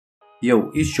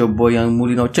Yo, it's your boy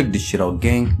YoungMully. Now check this shit out,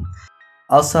 gang.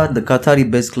 Outside, the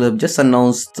Qatari-based club just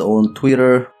announced on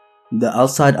Twitter the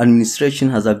Outside administration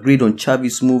has agreed on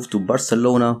Xavi's move to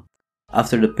Barcelona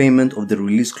after the payment of the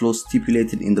release clause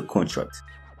stipulated in the contract.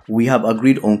 We have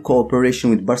agreed on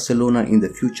cooperation with Barcelona in the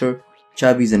future.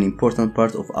 Xavi is an important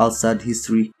part of Outside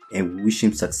history and we wish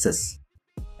him success.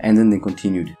 And then they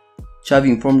continued. Xavi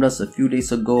informed us a few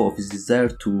days ago of his desire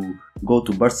to go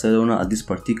to Barcelona at this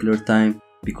particular time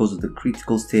because of the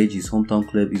critical stage his hometown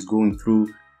club is going through.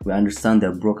 We understand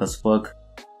they're broke as fuck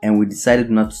and we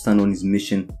decided not to stand on his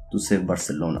mission to save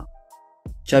Barcelona.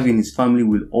 Xavi and his family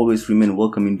will always remain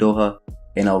welcome in Doha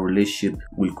and our relationship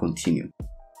will continue.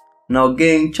 Now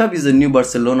gang, Xavi is the new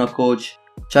Barcelona coach.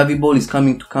 Xavi ball is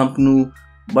coming to Camp Nou.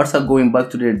 Barca going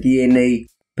back to their DNA.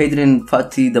 Pedri and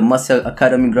Fati, the Masia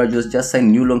Academy graduates, just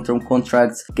signed new long-term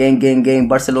contracts. Gang,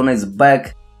 Barcelona is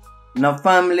back. Now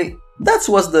family, that's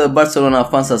what the Barcelona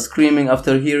fans are screaming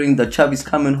after hearing that Xavi is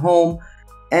coming home.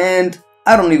 And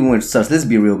I don't even want to start, let's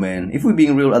be real, man. If we're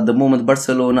being real, at the moment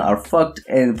Barcelona are fucked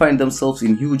and find themselves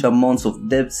in huge amounts of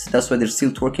debts. That's why they're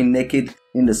still twerking naked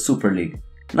in the Super League.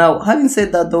 Now, having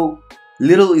said that though,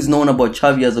 little is known about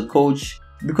Xavi as a coach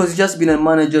because he's just been a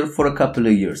manager for a couple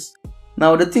of years.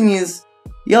 Now the thing is,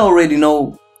 you already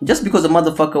know, just because a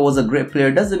motherfucker was a great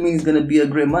player doesn't mean he's gonna be a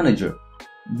great manager.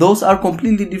 Those are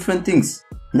completely different things.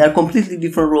 There are completely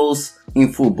different roles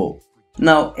in football.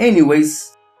 Now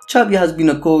anyways, Xavi has been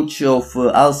a coach of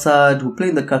Al Sadd, who play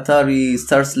in the Qatari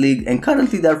Stars League, and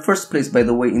currently they are first place, by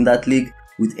the way, in that league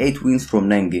with 8 wins from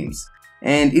 9 games.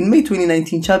 And in May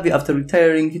 2019, Xavi, after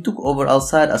retiring, he took over Al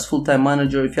Sadd as full-time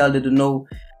manager. If y'all didn't know,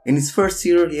 in his first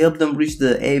year, he helped them reach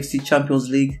the AFC Champions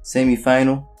League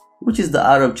semi-final, which is the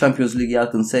Arab Champions League, y'all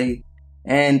can say.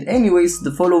 And anyways,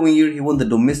 the following year, he won the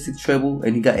domestic treble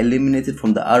and he got eliminated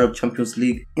from the Arab Champions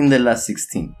League in the last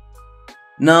 16.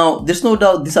 Now, there's no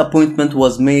doubt this appointment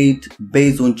was made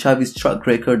based on Xavi's track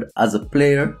record as a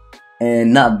player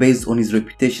and not based on his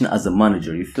reputation as a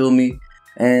manager, you feel me?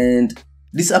 And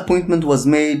this appointment was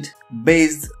made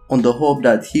based on the hope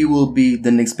that he will be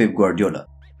the next Pep Guardiola.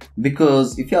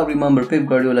 Because if y'all remember, Pep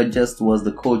Guardiola just was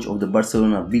the coach of the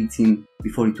Barcelona B team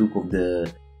before he took of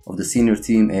the senior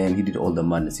team and he did all the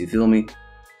madness, you feel me?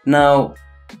 Now,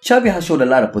 Xavi has showed a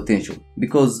lot of potential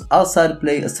because Al Sadd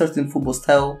play a certain football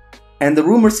style. And the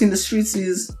rumors in the streets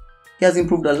is he has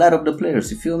improved a lot of the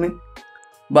players, you feel me?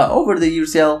 But over the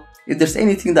years, y'all, if there's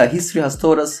anything that history has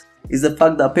taught us, is the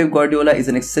fact that Pep Guardiola is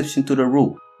an exception to the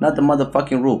rule, not the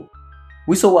motherfucking rule.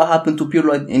 We saw what happened to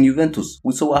Pirlo in Juventus.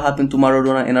 We saw what happened to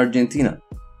Maradona in Argentina.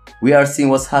 We are seeing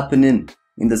what's happening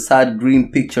in the sad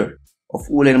green picture of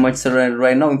Ule and Manchester United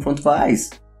right now in front of our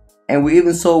eyes. And we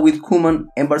even saw with Koeman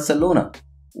and Barcelona.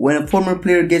 When a former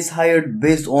player gets hired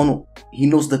based on he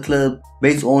knows the club,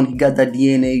 based on he got that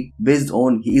DNA, based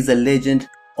on he is a legend,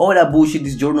 all that bullshit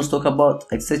these journals talk about,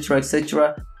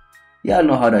 etc. Y'all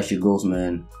know how that shit goes,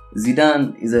 man.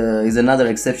 Zidane is another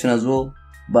exception as well.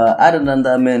 But other than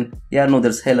that, man, y'all know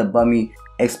there's hella bummy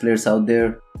ex-players out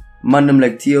there. Man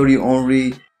like Thierry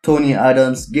Henry, Tony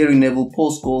Adams, Gary Neville,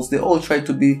 Paul Scholes, they all try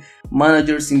to be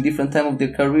managers in different time of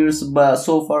their careers, but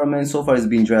so far it's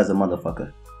been dry as a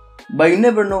motherfucker. But you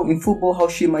never know in football how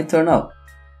shit might turn out.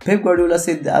 Pep Guardiola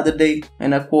said the other day,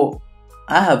 and I quote,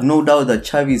 "I have no doubt that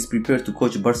Xavi is prepared to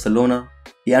coach Barcelona.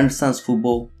 He understands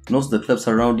football, knows the club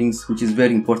surroundings, which is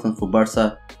very important for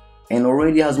Barca, and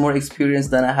already has more experience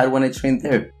than I had when I trained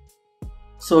there."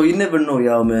 So you never know,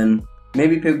 y'all, man.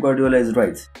 Maybe Pep Guardiola is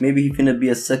right. Maybe he finna be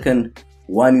a second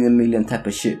 1 in a million type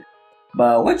of shit.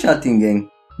 But what y'all think, gang?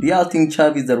 Do y'all think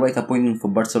Xavi is the right appointment for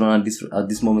Barcelona at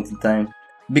this moment in time?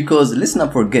 Because let's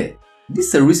not forget, this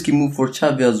is a risky move for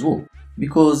Xavi as well.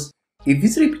 Because if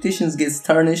his reputation gets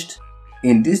tarnished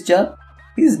in this job,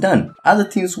 he's done. Other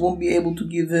teams won't be able to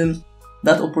give him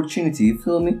that opportunity, you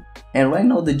feel me? And right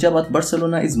now the job at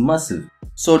Barcelona is massive.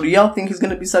 So do y'all think he's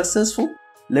gonna be successful?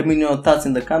 Let me know your thoughts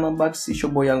in the comment box. It's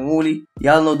your boy YoungMully.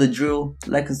 Y'all know the drill.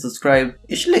 Like and subscribe.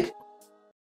 It's lit.